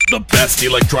The best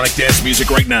electronic dance music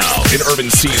right now in Urban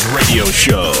C's radio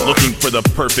show. Looking for the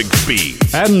perfect beat.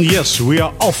 And yes, we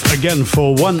are off again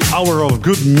for 1 hour of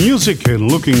good music.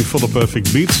 Looking for the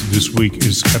perfect beat. This week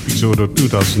is episode of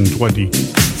 2020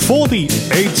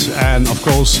 48. And of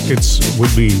course, it's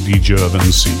with me, DJ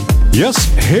Urban C. Yes,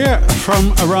 here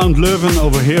from around Leuven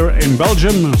over here in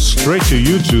Belgium. Straight to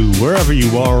you too, wherever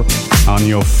you are on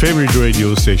your favorite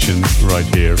radio station right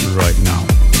here, right now.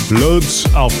 Loads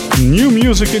of new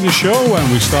music in the show,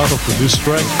 and we start off with this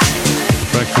track. A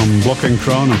track from Block and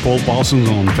Crown and Paul Parsons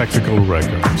on Tactical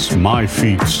Records. My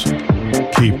Feet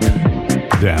Keep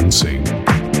Dancing.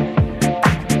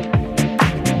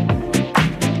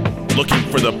 Looking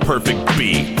for the perfect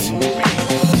beat.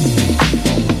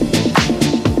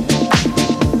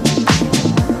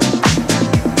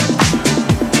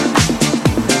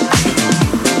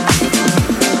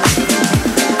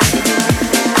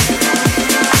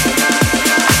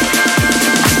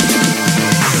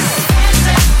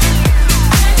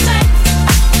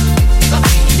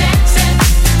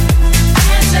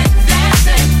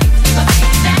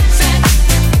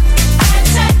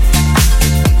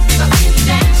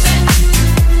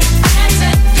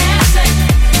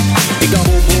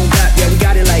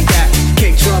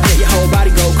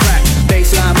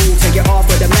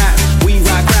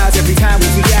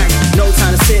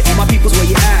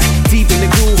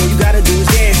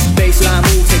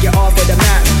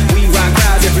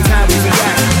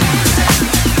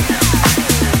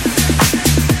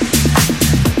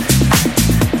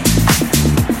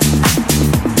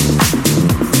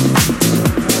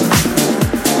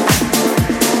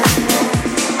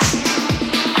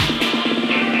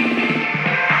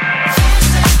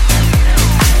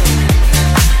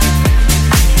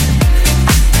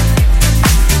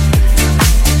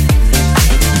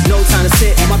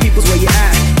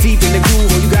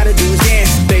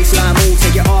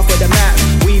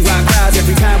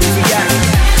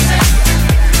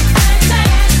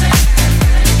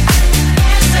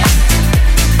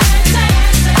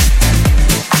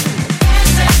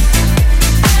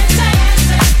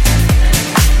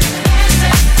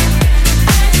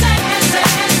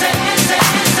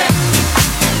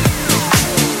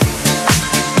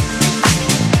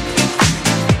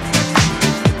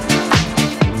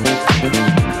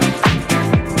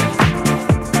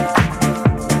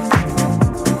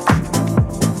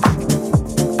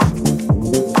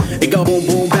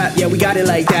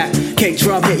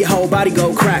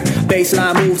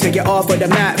 Baseline move, take it off of the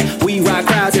map. We rock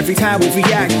crowds every time we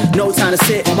react. No time to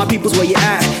sit, all my people's where you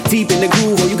at. Deep in the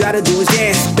groove, all you gotta do is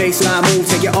dance. Baseline move,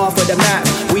 take it off of the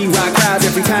map. We rock crowds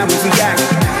every time we react.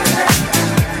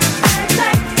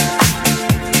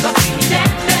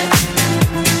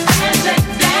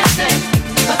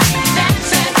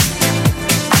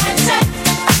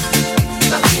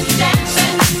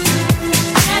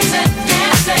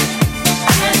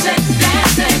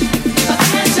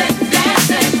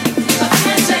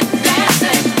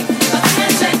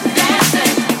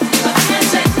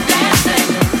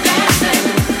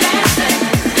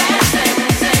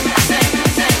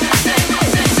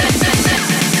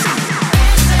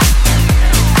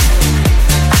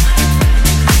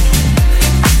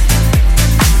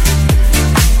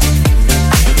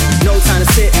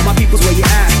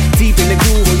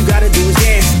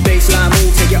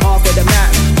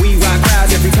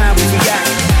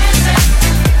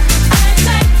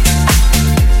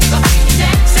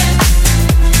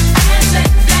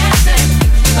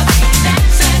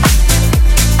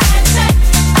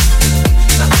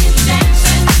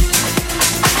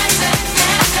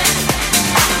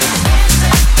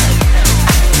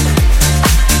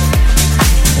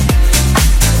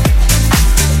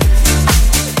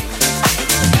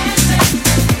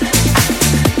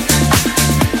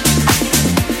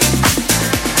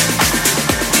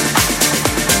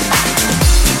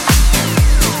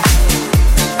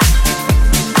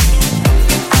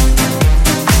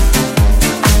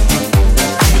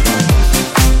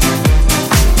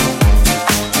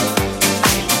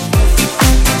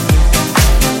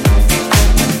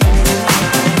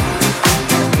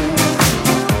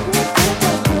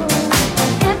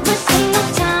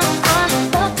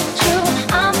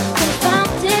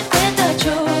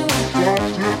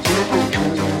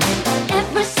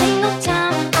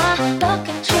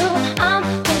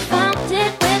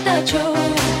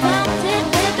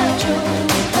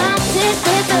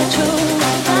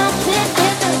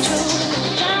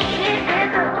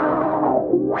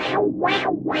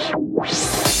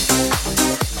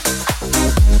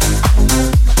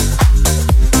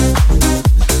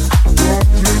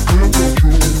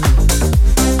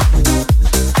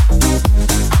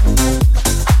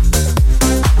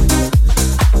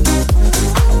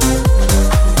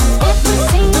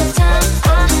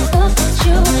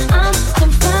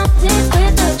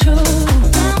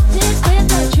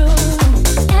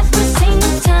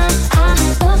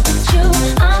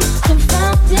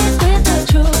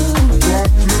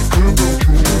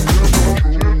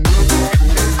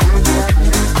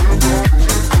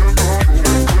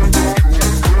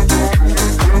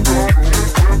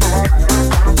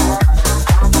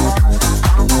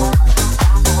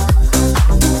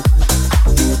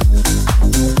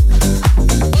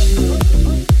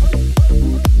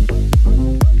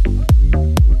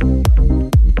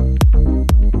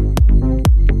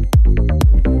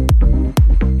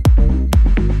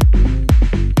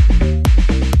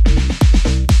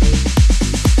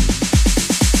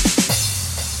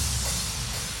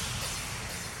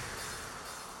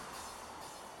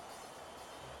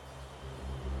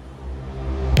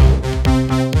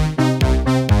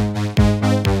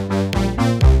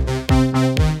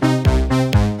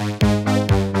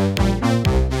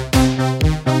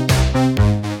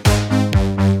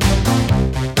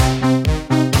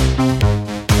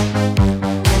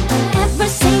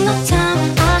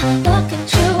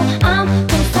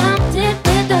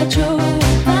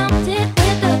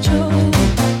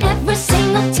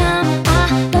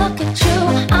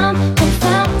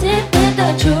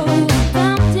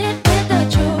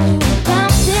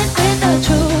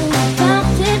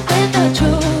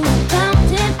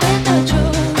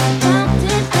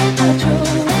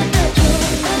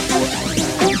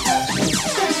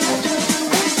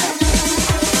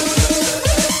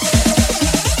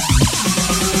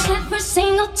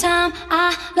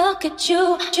 look at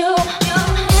you.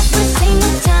 Every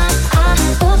single time I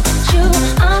look at you,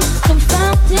 I'm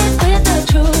confounded with the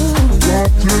truth.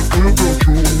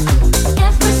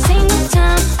 Every single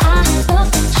time I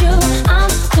look at you,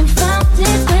 I'm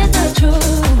confounded with the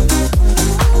truth.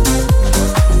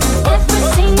 Every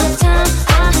single time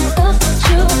I look at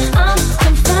you, I'm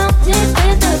confounded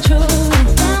with the truth.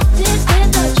 Confounded with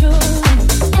the truth.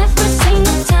 Every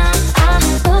single time I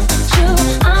look at you,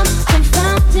 I'm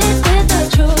confounded with the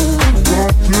truth.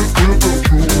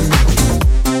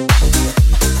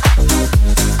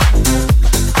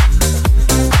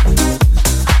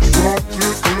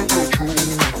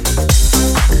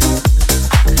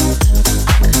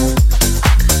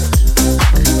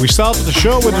 We started the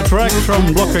show with a track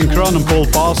from Block and Crown and Paul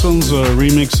Parsons, a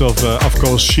remix of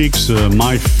course, Chic's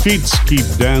My Feet Keep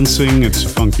Dancing. It's a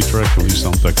funky track released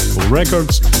on Tactical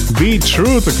Records. Be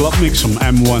True, the club mix from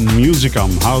M1 Music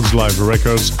on House Live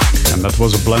Records. And that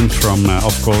was a blend from,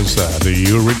 of course, the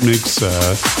Eurythmics.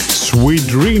 Sweet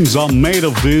Dreams Are Made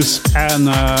of This. And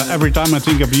Every Time I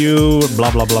Think of You,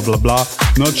 blah, blah, blah, blah, blah.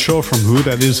 Not sure from who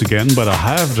that is again, but I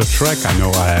have the track. I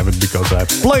know I have it because I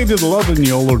played it a lot in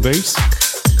the older days.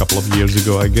 Couple of years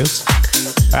ago, I guess.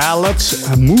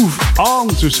 Let's move on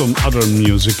to some other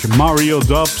music. Mario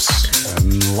Dubs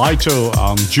and Lito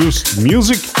on Juiced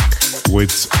Music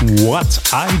with What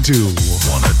I Do.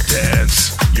 Wanna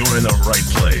dance? You're in the right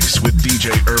place with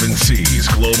DJ Urban C's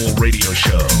global radio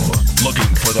show.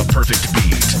 Looking for the perfect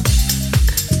beat.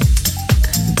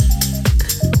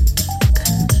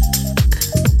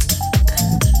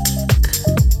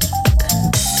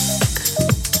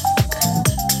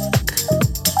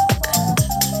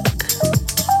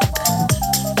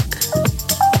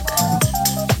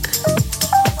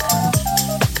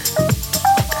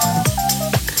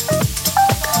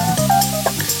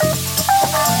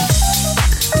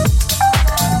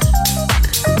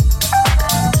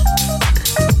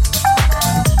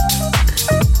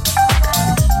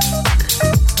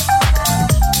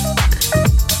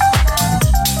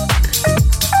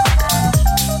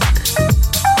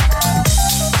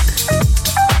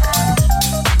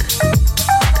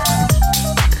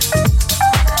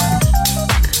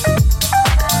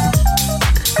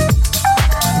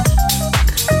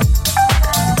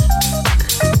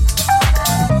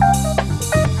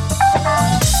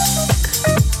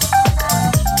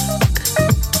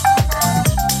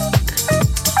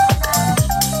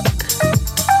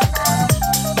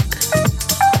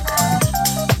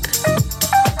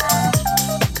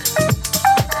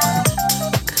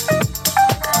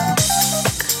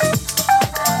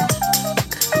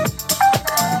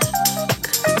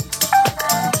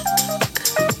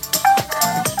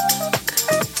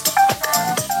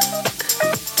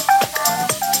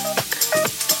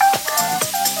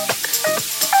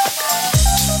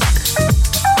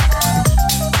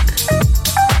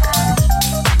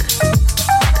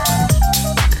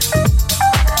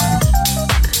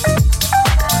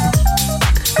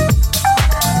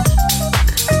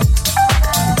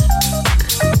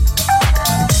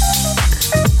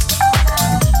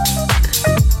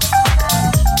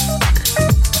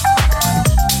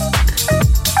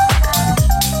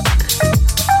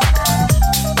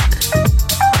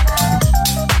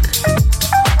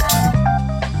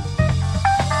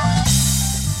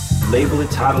 Label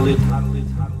it, title it.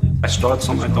 I start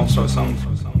something, I don't start something.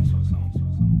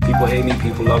 People hate me,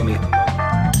 people love me.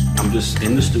 I'm just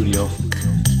in the studio.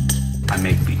 I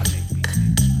make beats.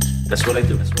 That's what I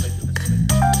do.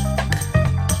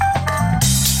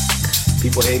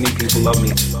 People hate me, people love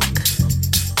me.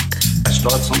 I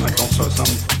start something, I don't start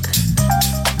something.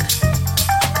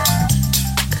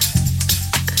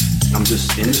 I'm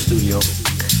just in the studio.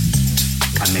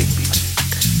 I make beats.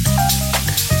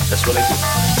 That's what I do.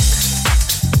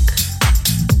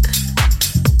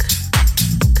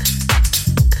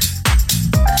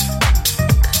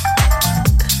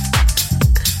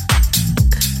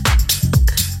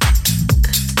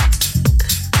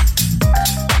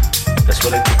 That's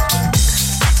what I do.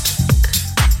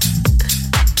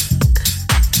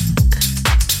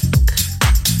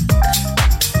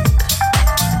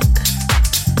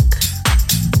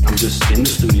 I'm just in the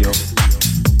studio.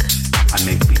 I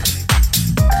make beats.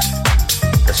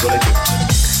 That's what I do.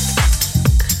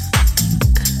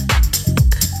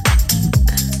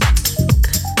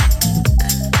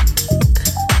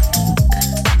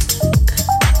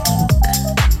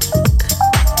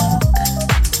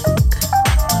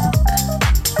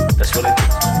 That's what I do.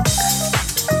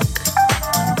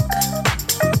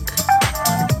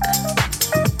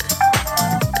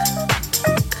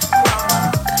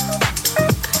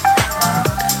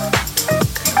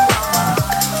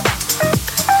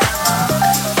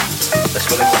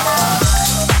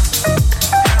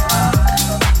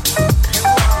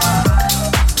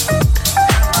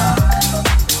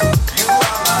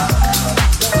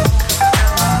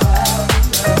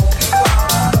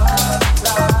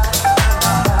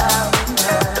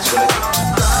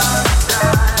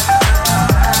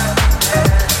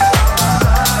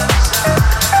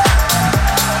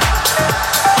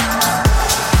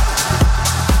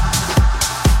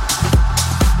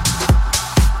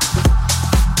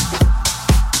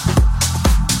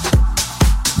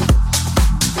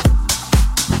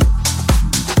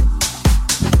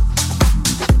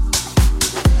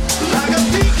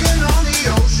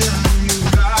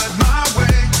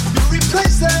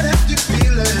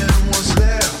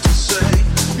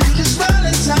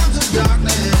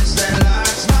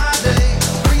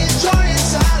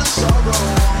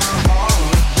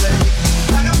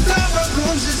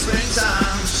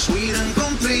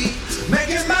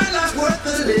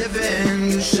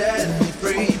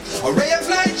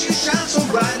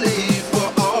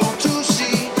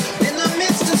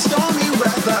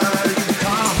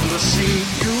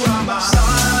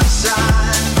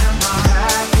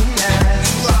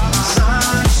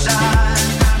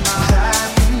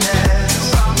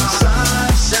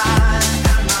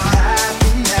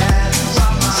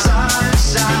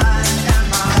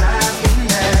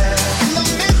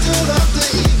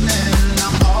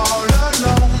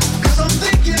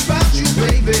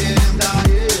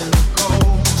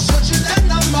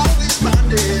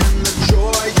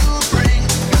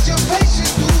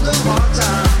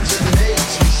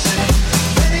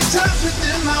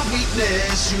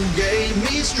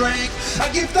 I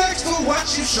give thanks for what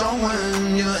you've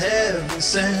shown, you're heaven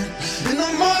sent. In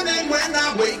the morning when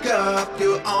I wake up,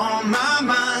 you're on my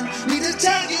mind. Need to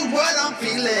tell you what I'm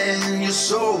feeling, you're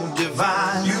so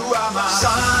divine. You are my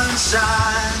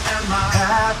sunshine and my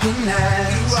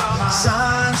happiness. You are my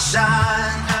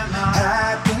sunshine and my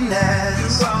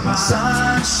happiness. You are my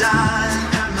sunshine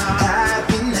and my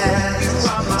happiness. You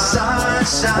are my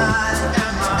sunshine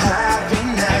and my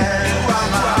happiness. You are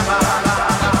my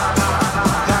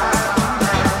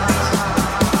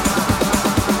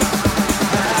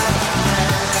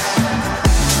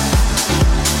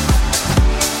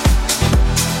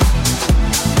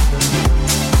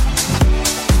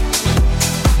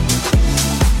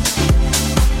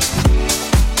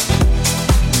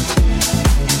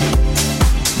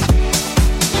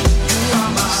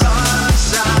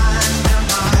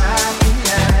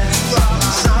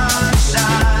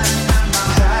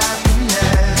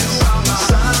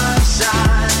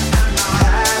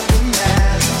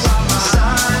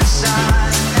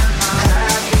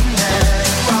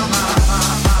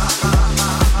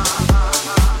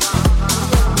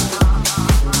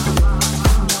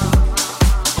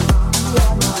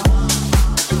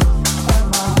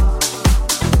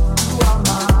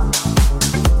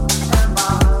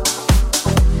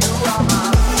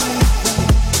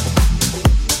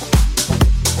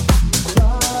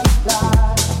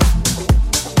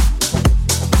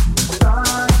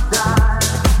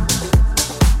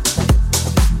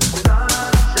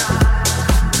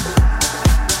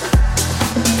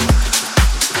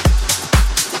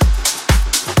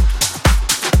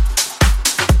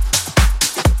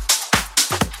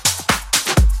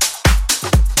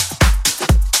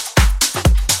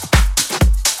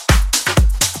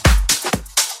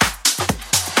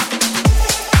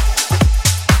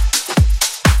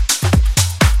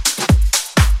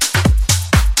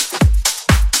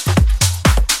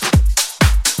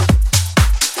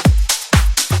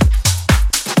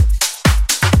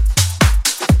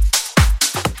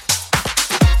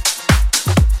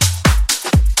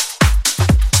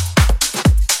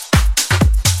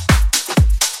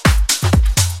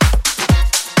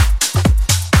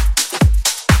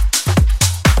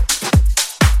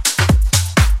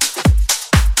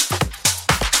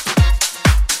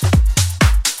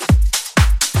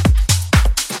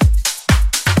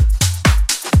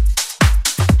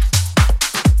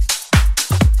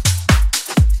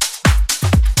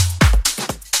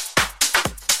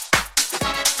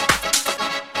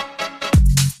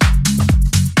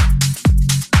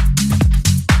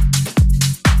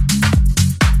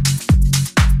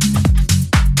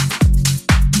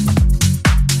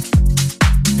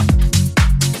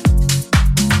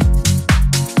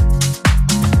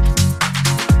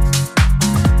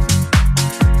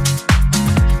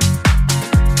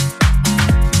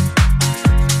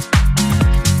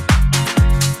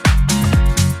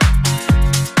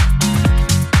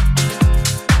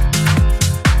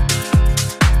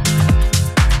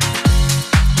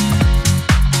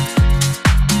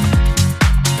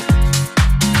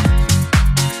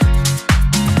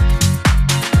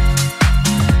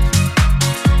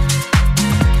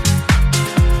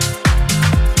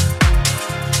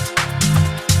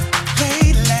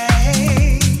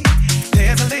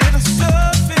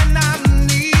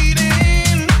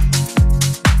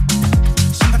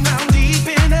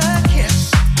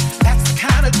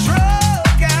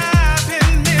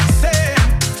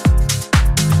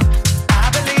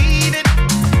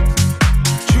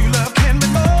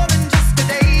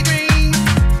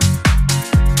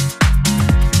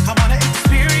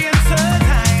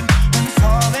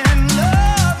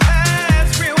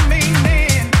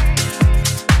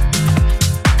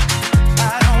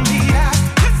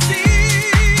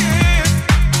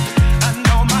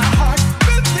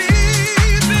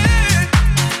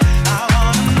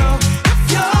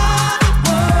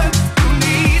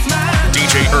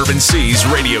C's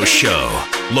radio show,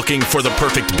 looking for the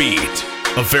perfect beat.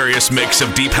 A various mix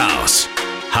of deep house,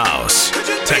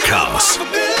 tech house,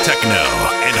 techno,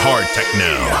 and hard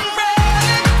techno.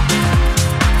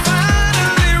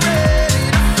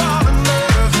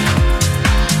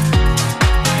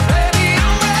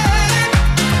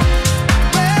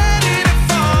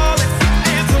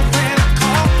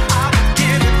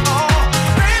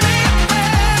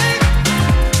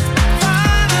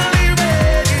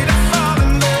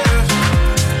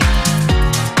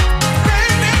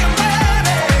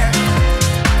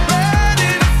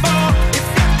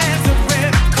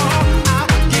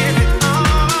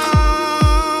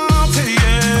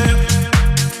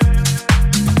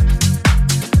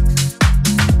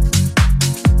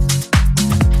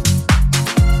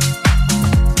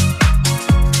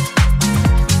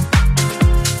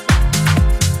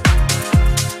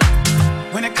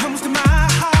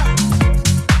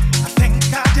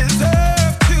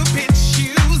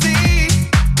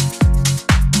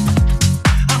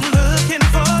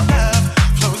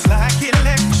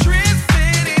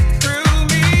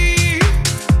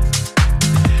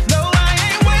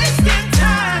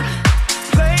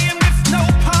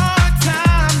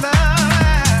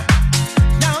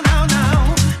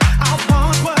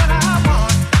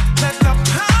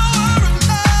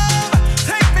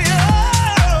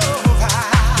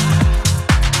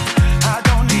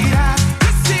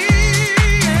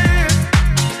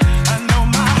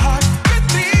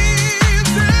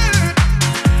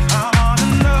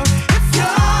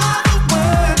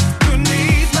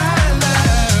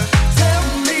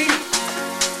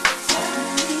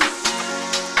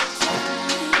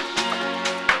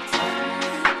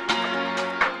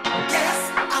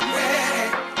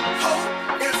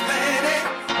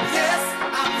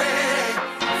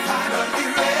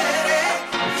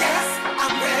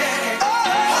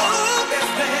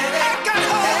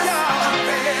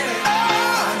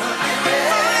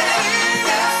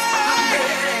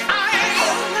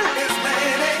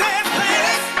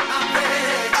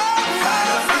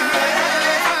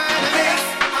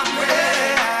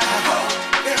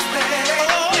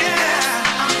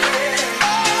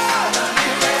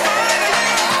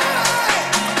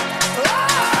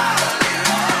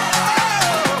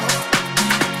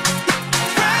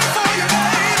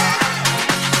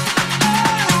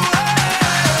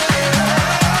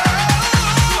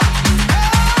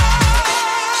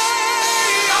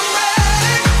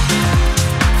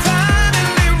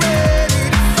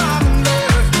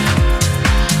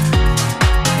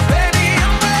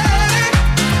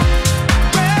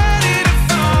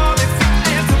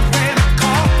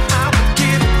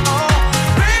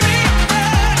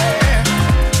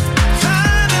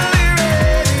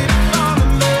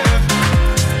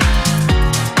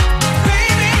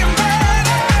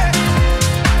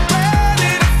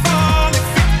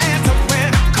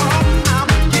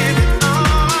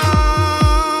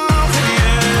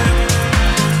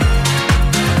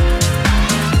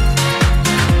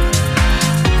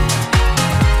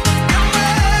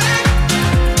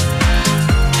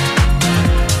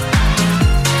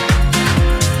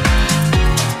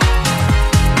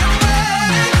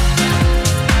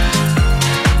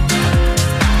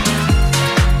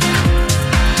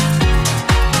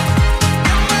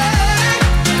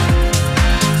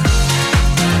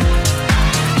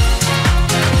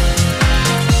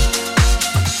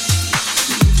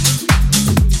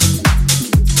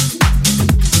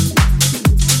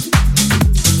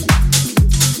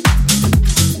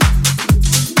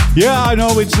 Yeah, I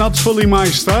know it's not fully my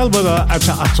style, but I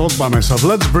thought by myself,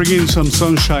 let's bring in some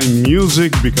sunshine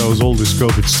music because all this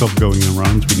COVID stuff going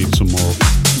around, we need some more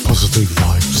positive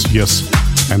vibes. Yes,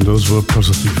 and those were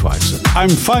positive vibes. I'm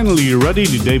finally ready,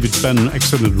 the David Penn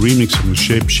extended remix from the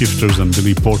Shapeshifters and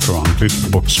Billy Porter on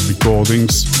Glitterbox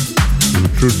Recordings. And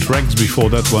the true tracks before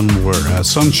that one were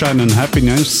Sunshine and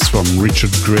Happiness from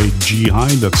Richard Gray G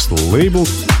High, that's the label,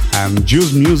 and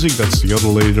Juice Music, that's the other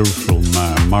label from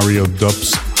Mario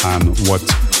Dubs and What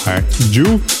I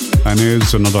Do. And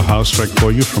here's another house track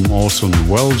for you from Orson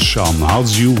Welles on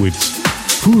House You with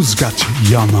Who's Got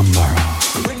Your Number?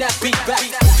 Bring that beat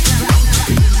back.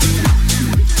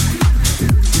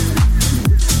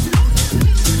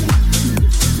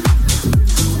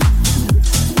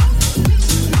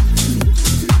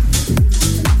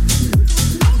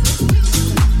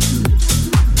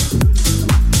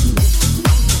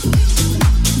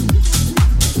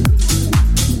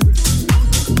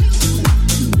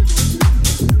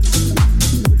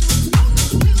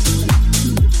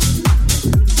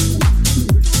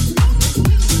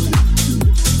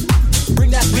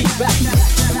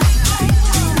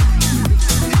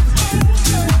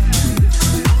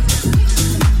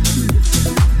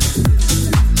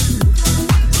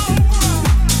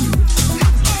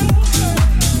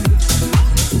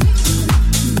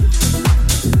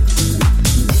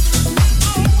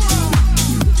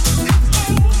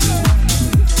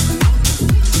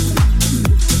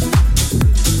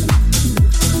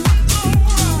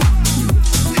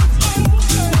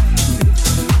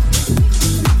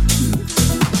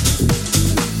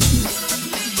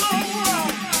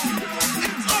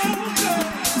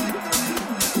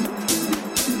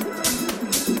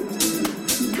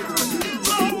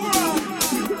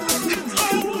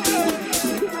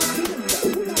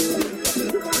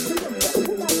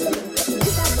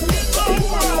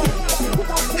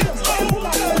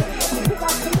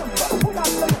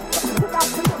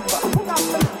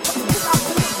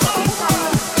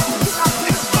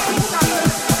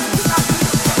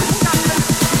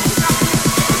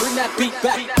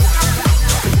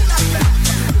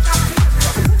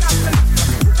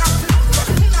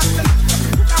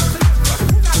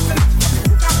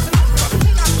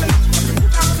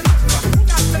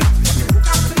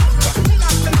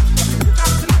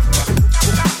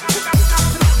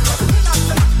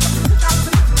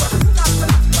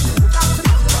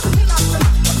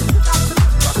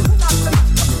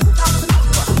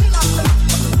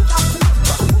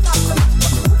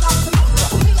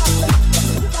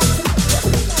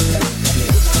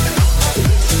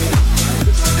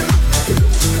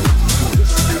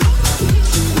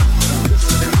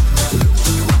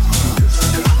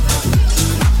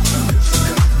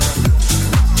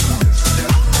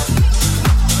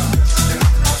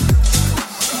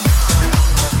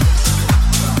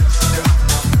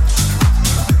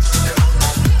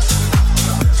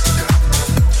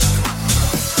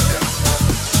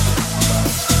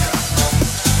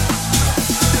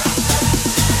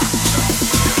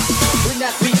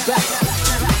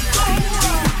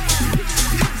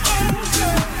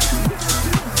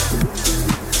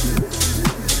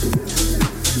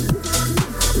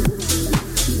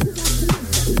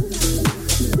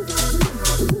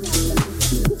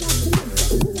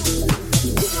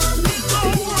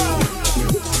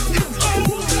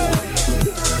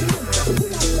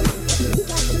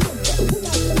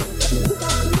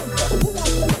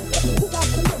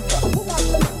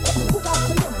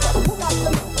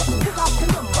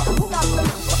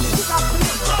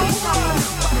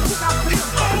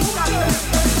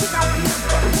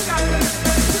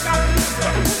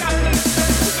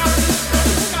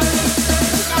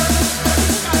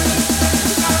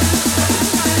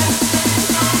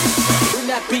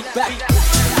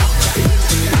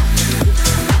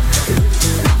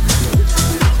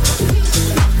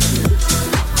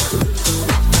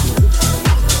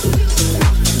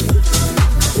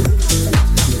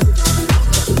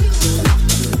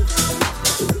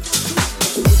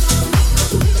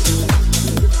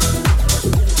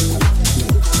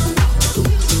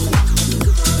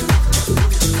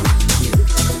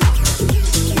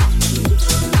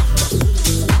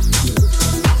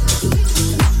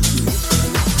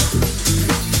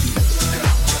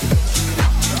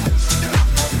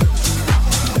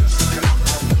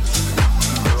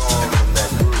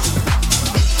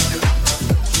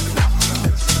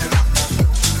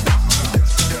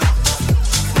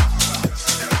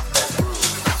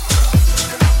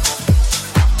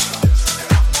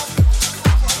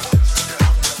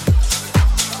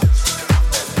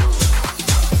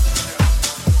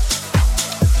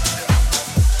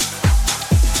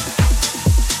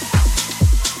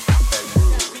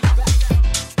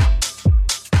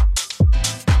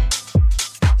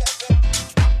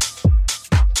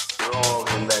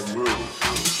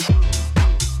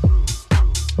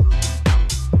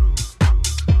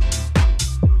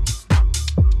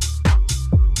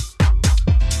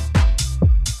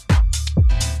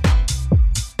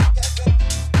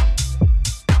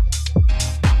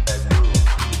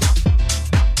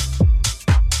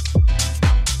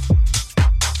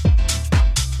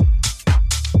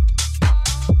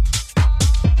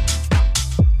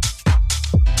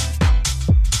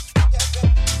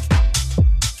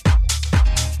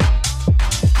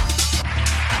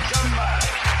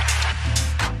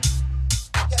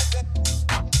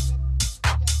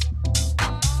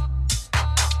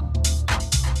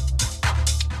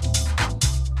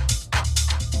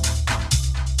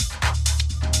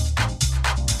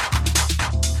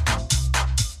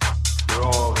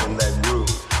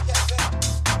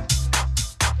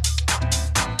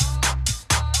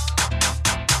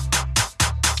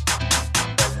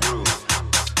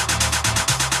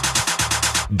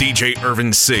 DJ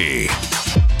Irvin C.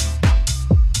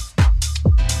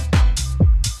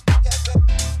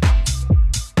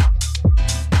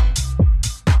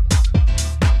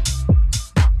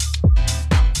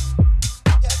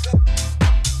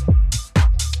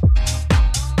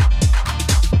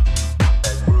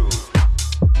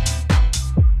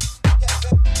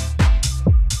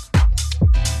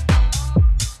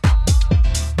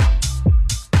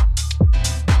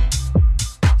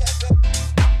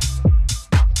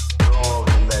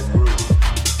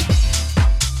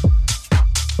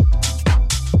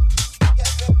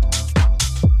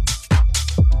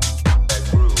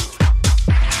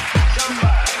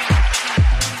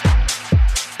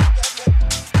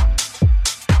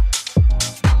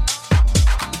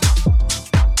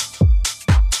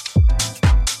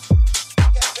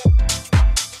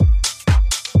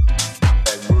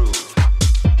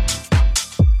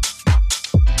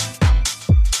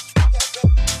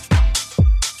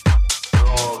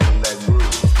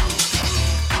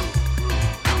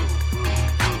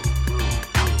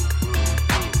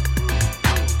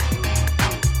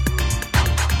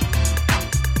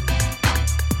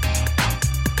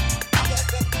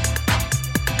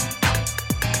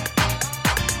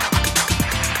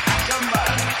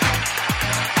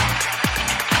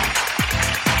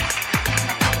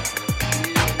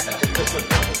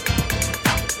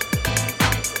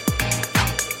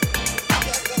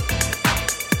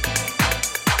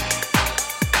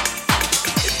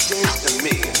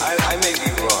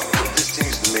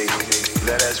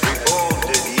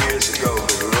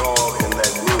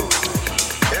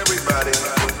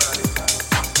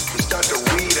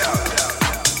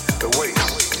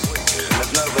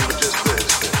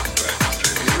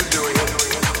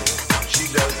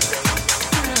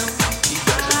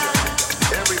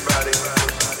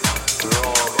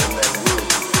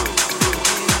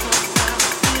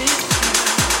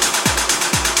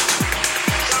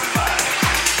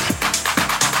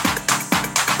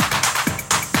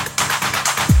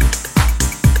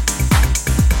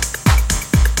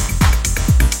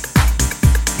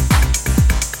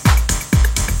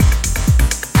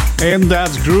 In that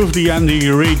groove, the Andy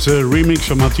Reid remix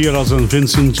van Matthias and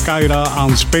Vincent Skyra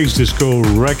on Space Disco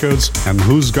Records, and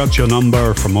Who's Got Your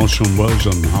Number from Ocean Wells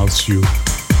and House You.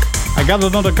 I got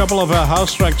another couple of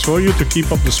house tracks for you to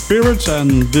keep up the spirits,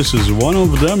 and this is one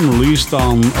of them, released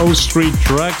on O Street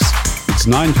Tracks. It's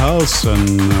Ninth House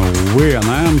and We're an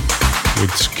Amp.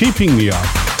 It's Keeping Me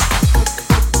Up.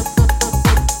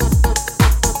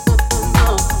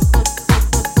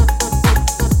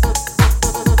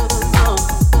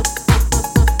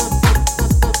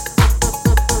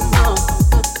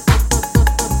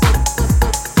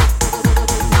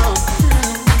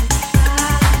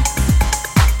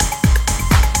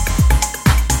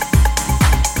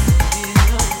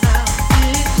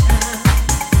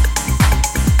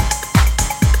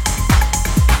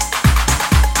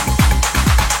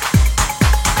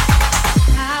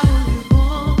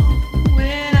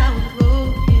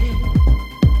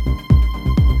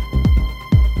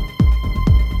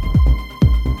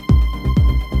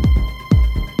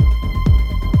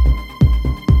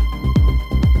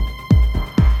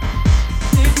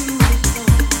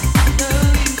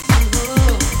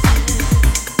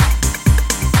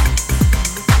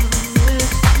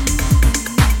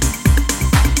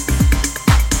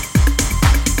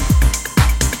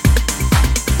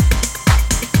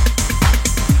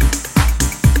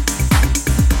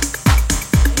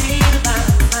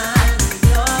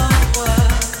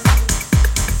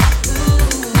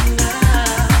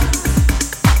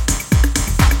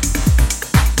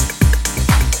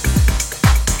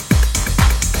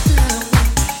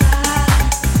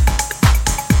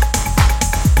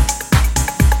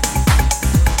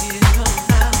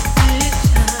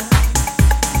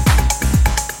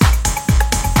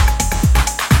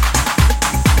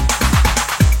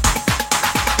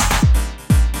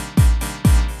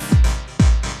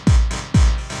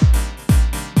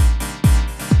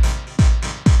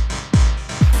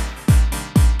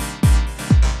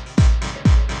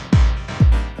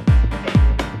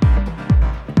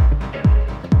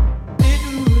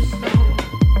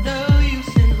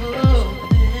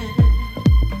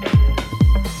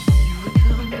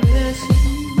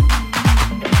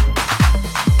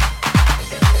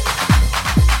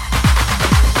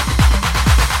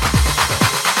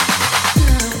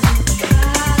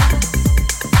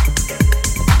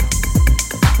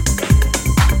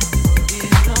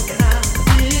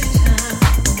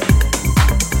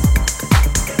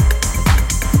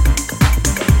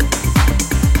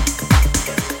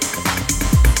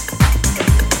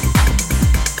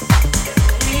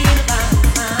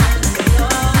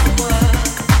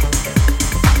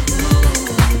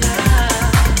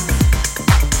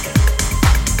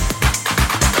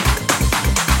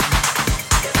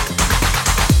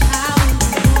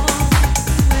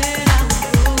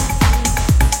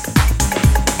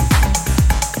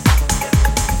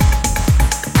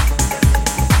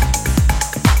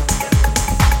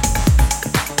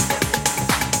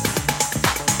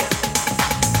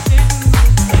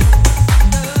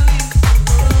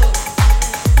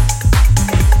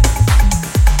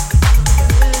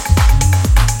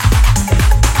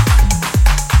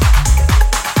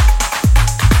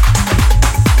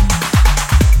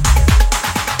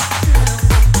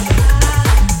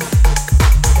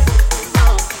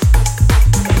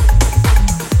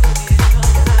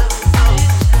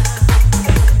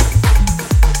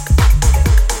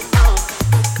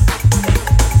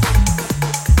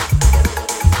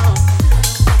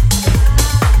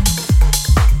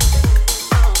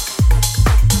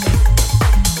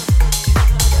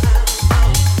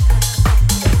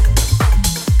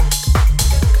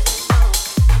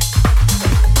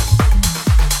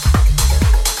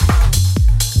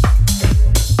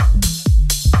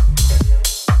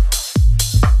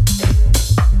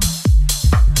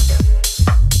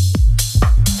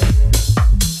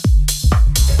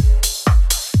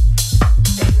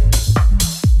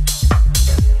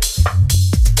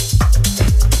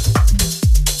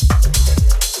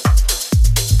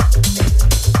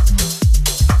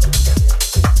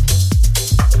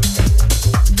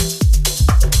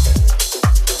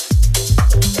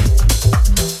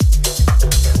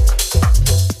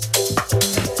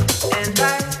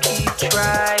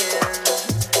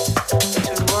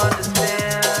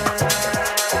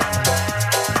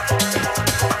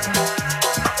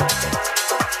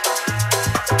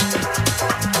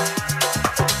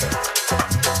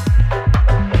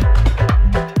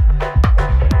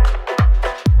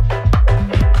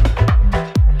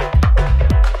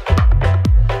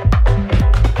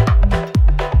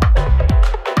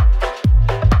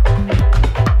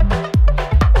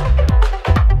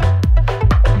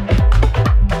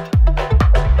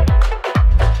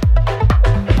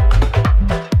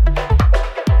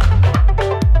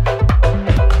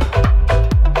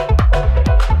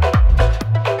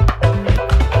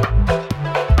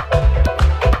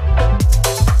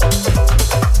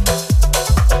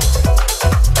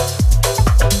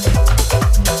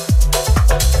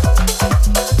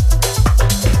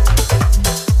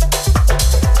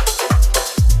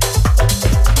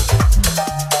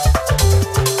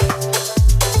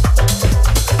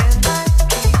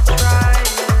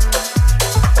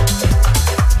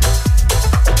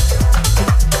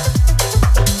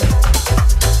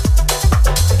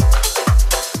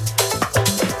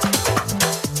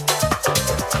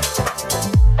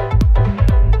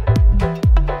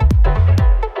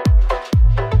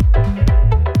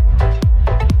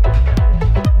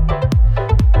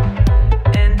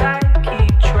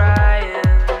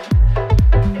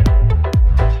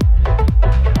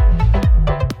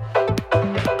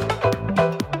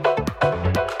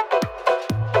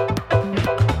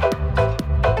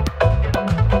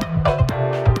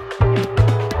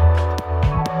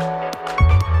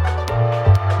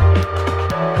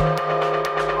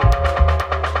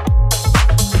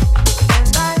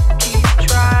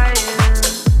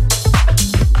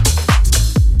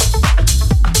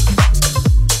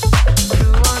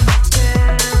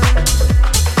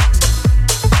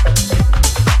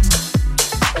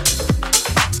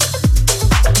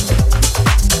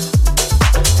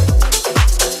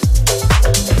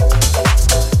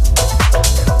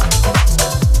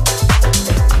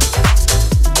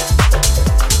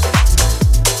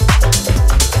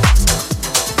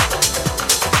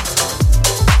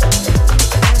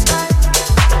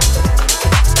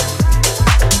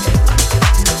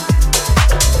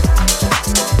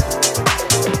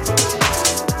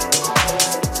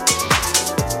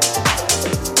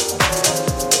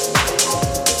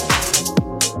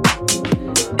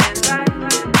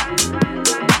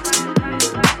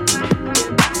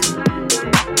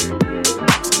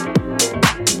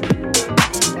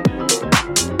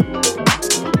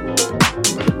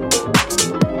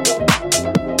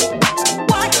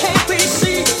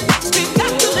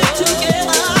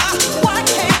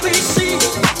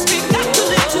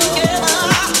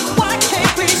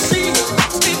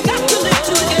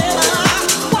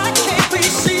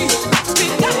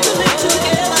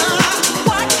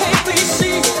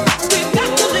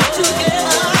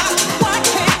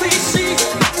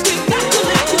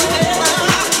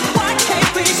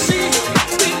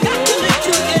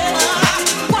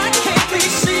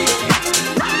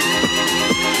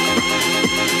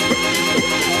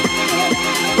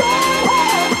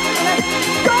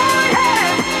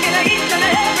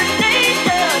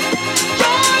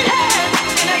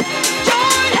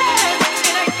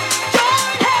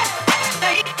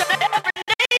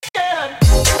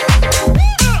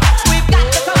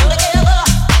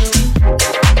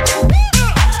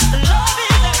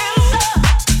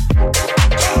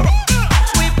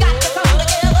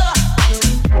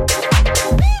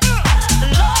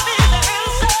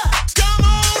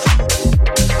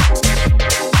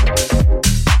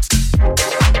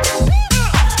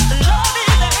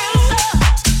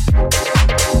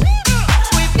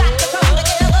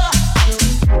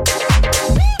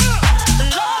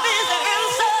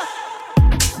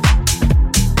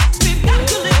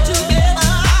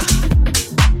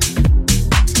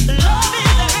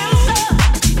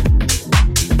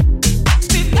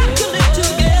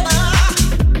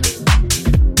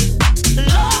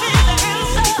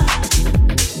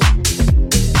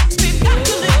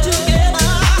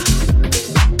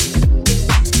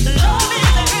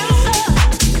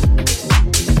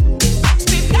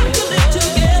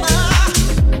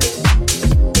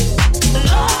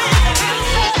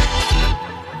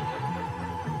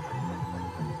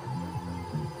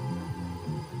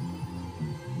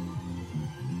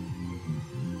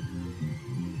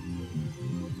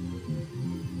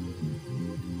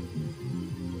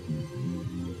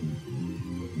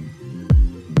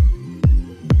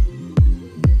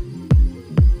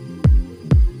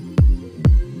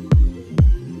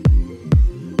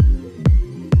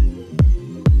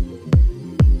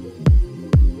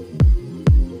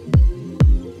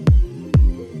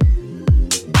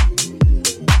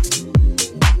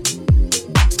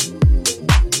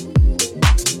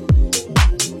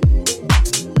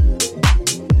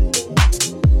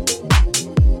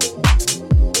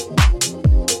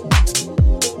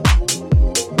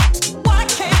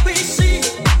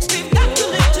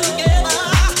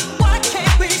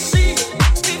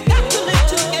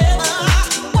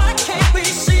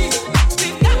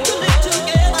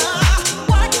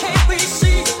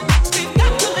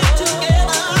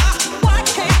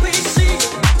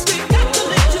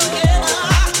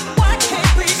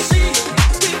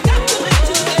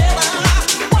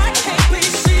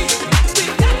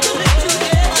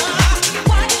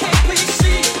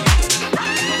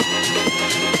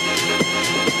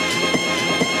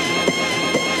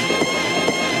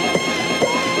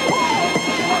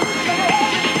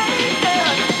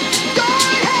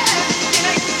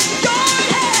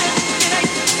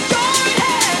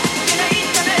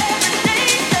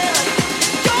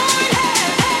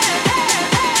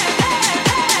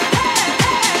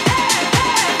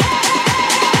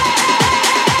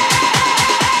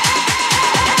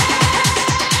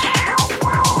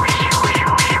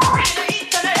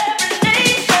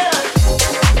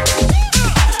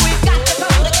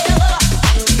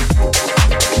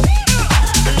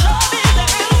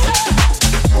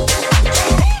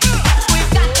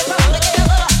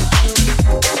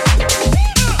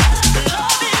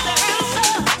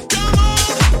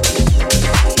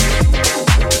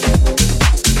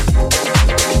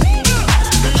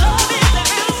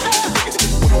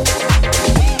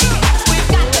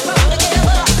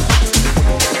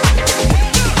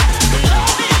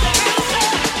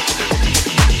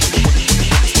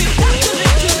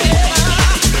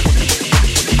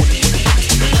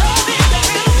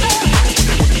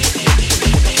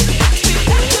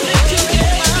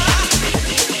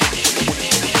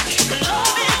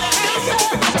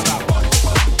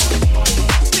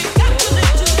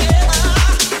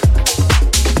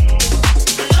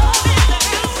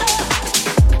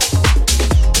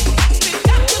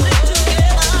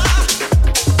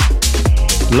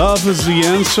 Love is the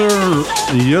answer.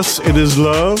 Yes, it is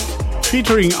love.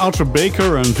 Featuring Arthur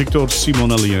Baker and Victor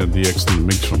Simonelli at the excellent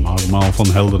mix from Hartman van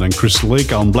Helden and Crystal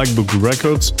Lake on Black Book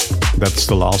Records. That's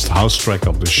the last house track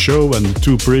of the show, and the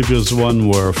two previous ones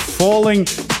were Falling.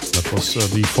 That was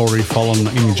the For Fallen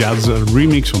in Jazz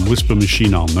remix on Whisper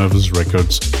Machine on Nervous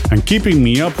Records, and Keeping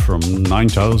Me Up from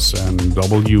Ninehouse and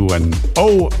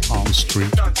W&O on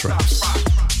Street Tracks.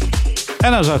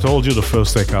 And as I told you, the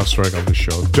first tech house track of the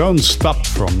show, Don't Stop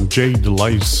from Jay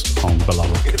DeLace on Bella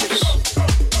Records.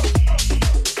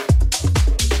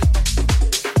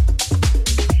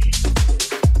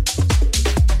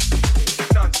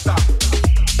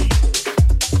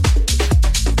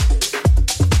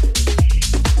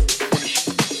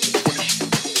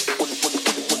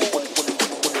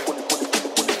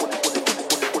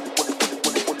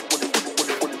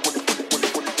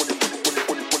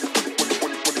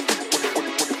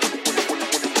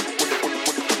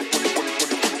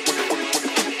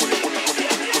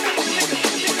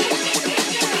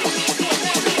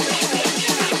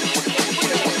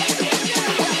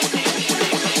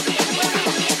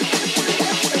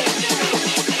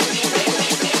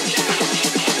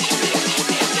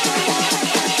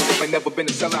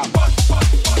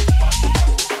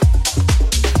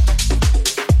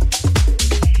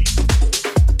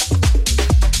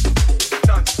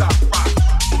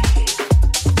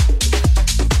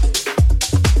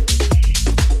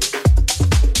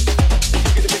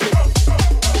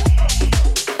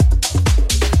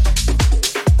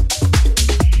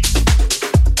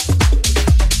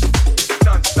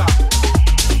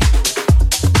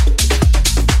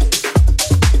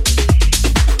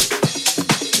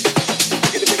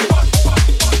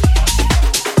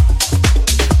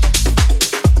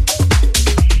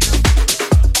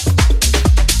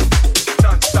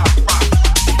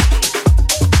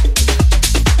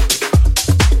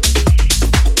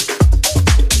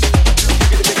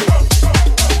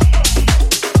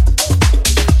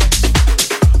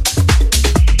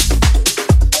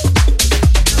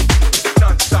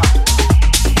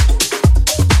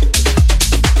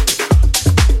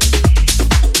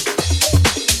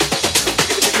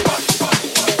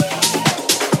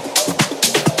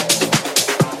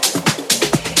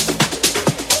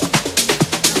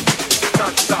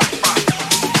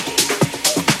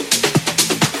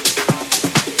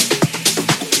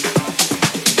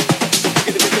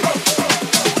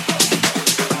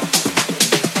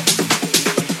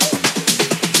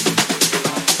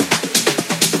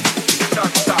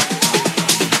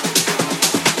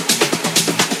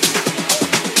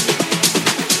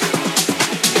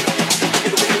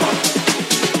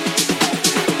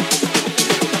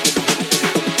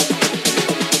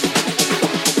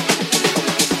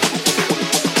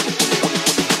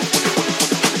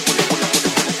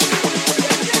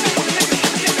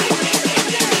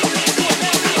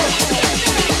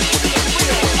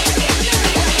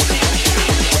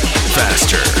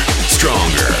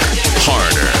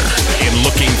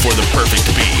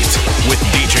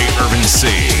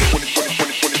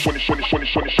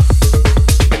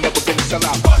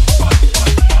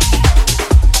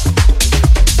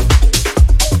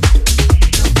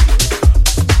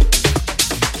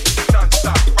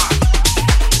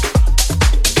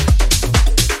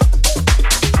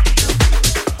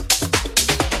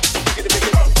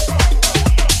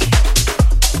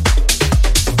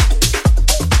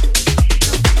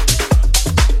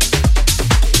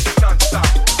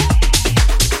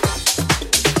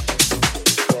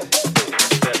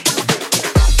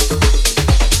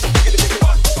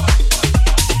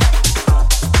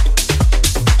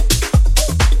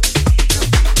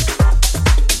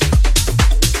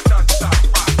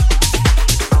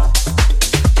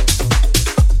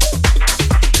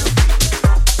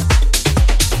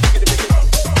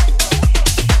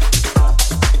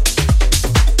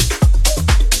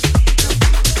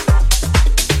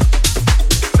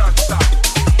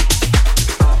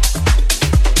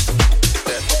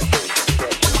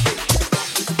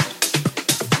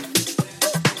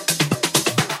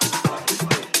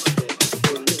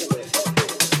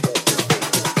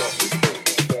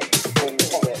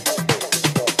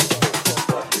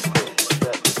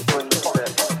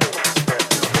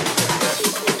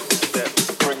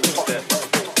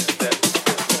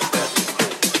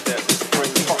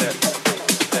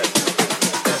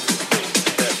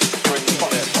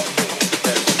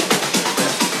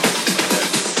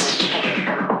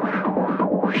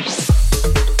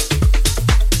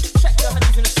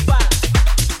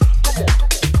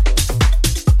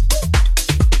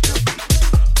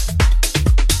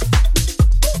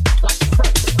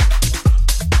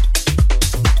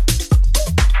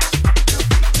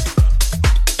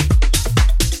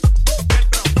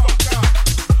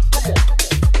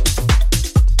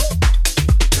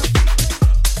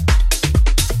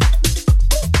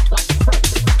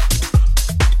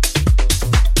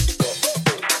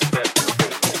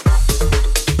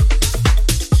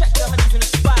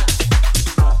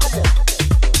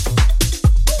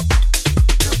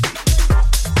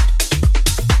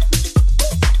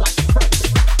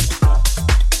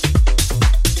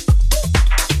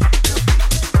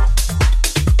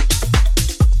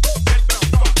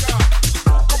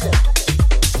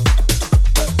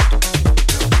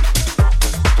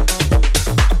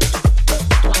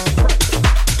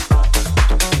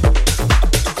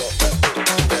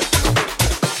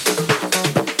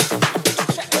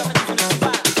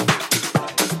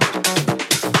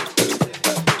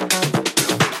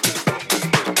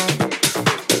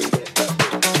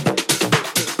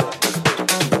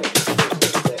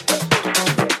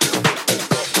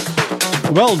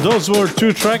 Well, those were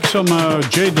two tracks from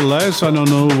Jay Delice. I don't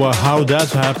know how that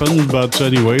happened, but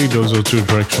anyway, those are two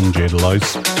tracks from Jay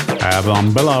Delice.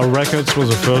 Umbrella Records was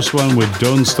the first one with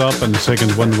Don't Stop, and the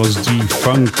second one was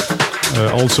D-Funk,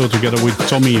 also together with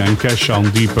Tommy and Cash on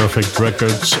D Perfect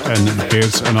Records. And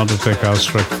here's another tech house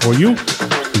track for you.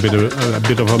 A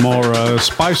bit of a more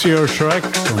spicier track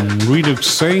from Redux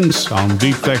Saints on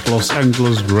Deep Tech Los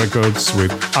Angeles Records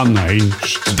with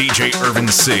Unhinged. DJ Irvin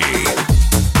C.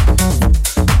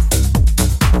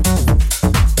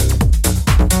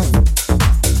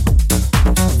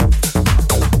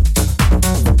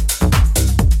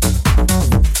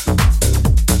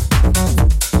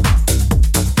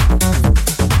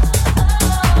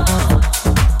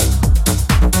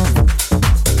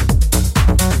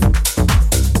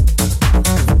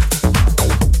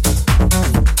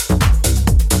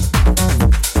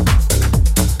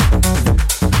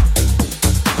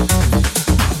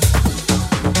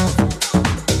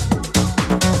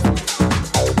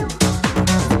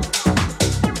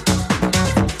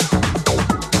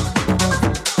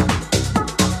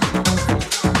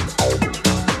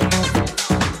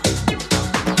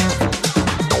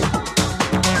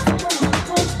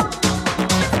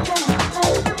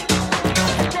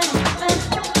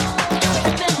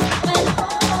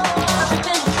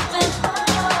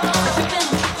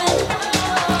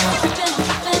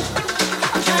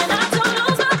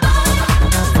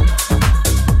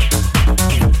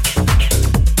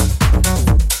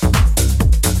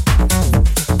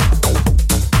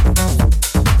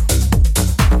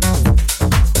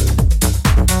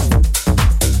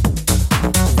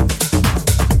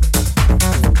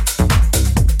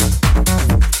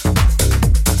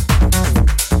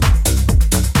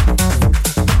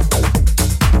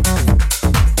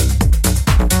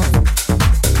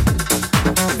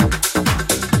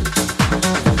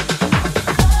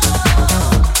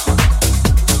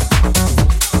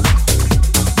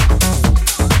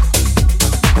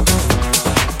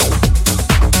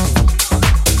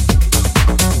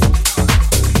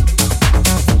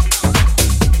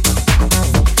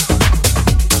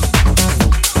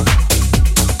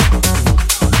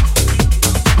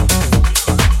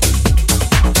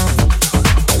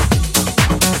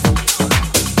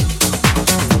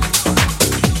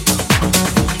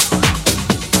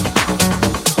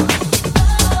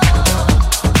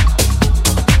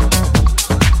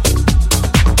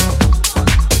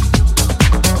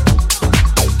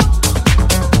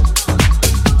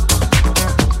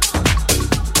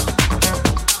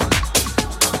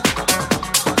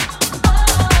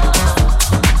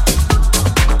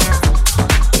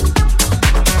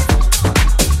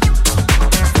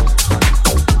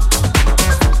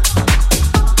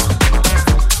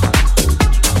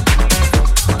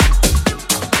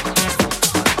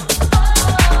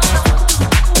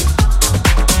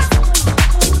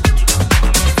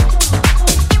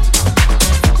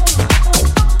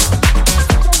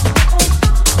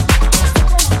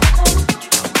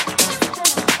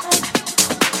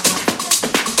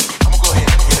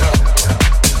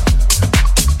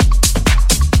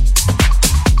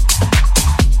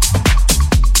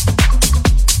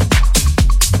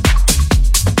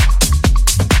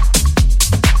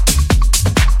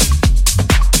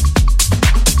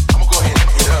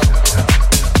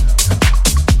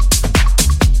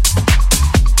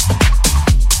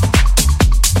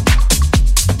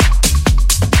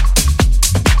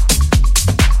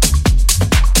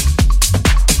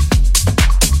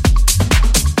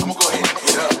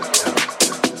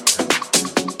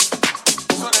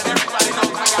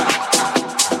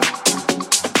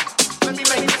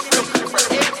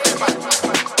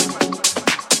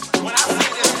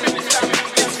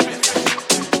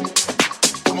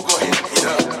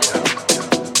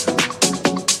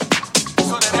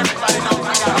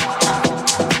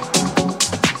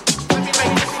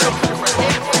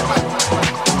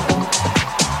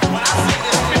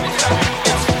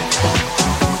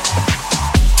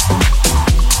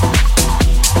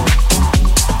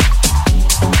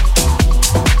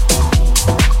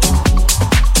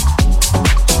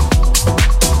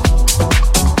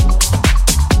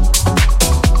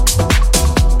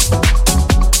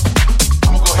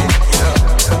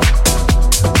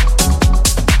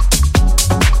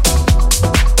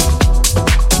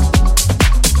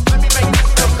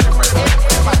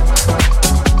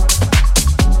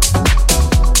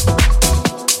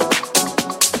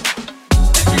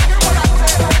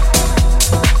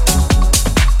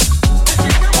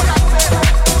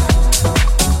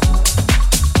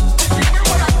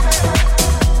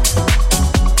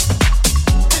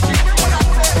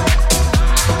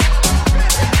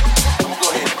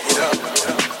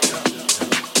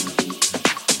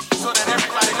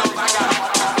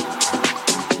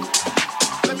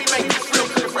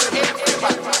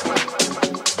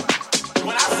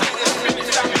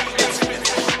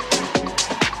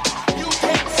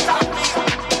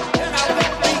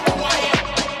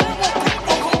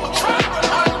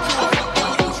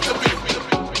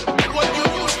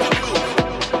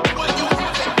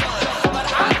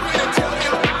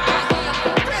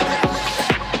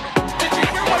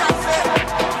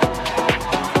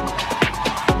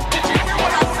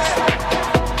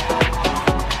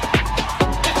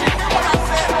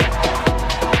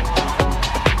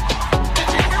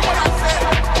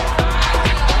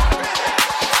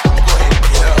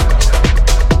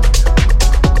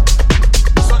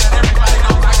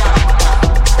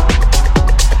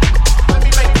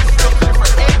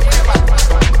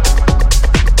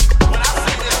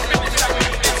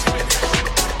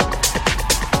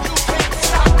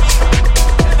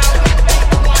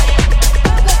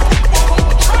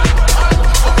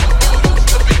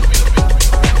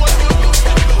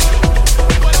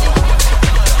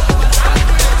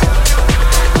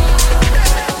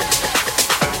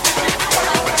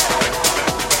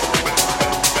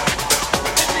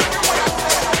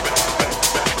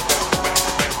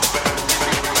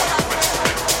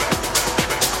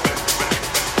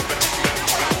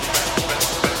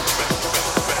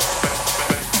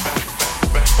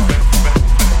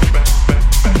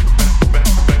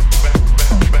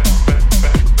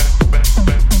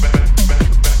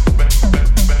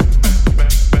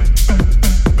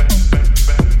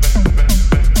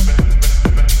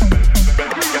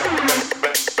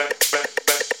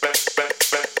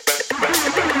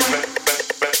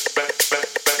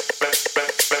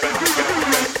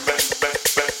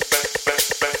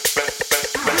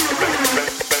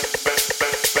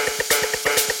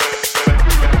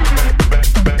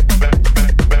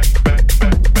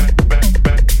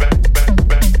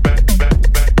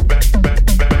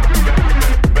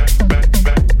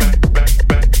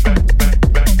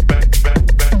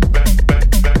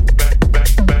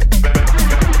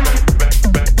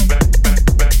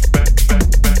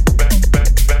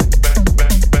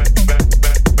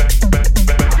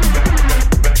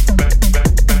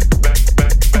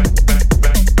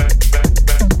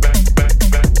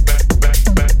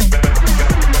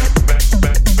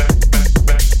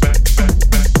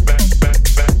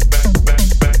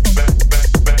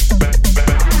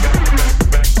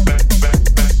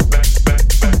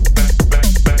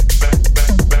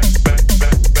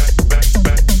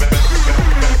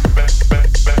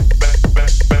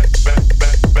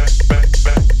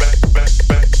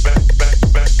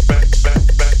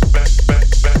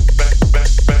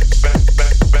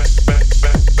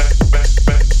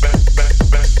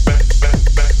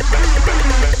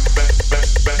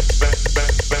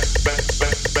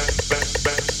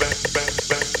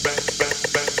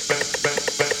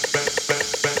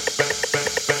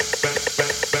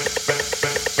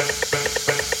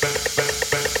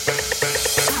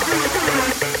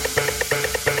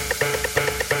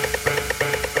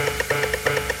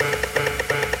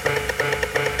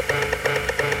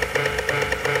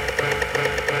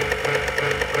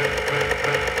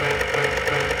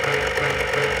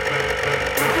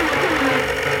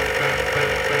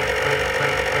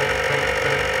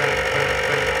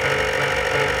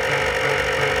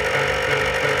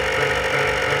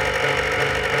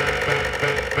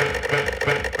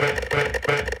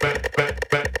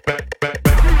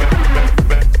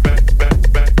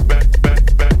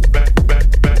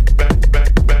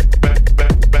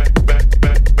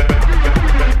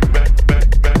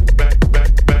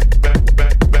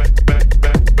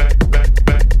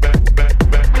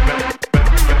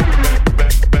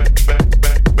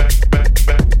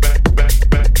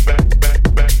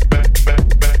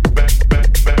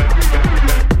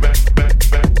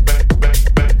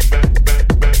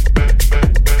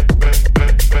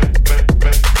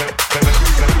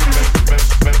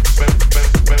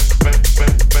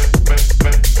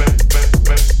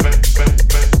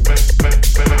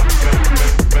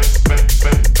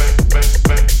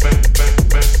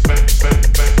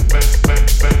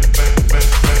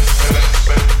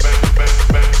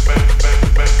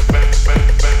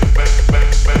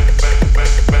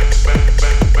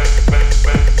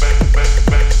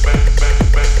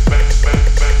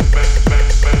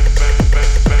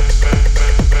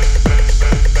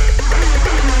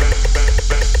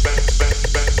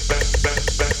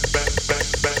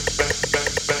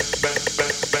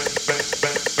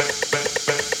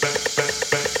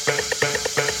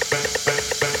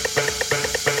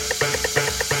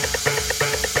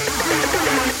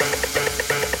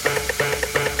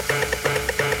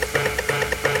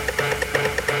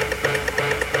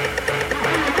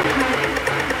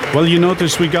 Well, you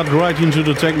notice we got right into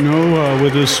the techno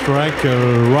with this track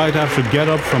right after Get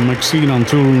Up from Maxine on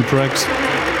Two Room Tracks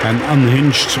and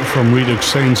Unhinged from Redux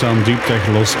Saints on Deep Tech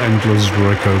Los Angeles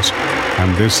Records.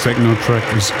 And this techno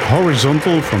track is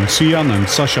Horizontal from Cian and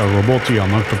Sasha Robotti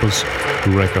on Octopus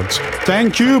Records.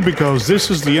 Thank you, because this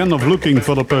is the end of Looking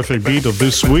for the Perfect Beat of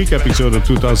this week, episode of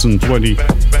 2020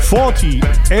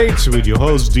 48, with your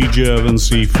host DJ Evan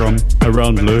C from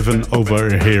around Leuven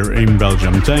over here in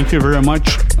Belgium. Thank you very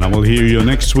much, and I will hear you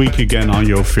next week again on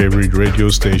your favorite radio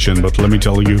station. But let me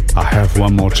tell you, I have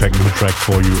one more techno track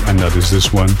for you, and that is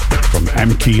this one from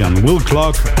M-Key and Will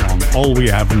Clark on All We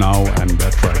Have Now, and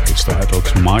that track is titled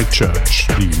My Church,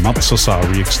 the Matt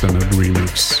Sassari extended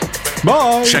remix.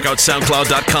 Bye! Check out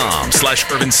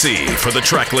SoundCloud.com/IrvinC for the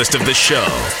track list of this show.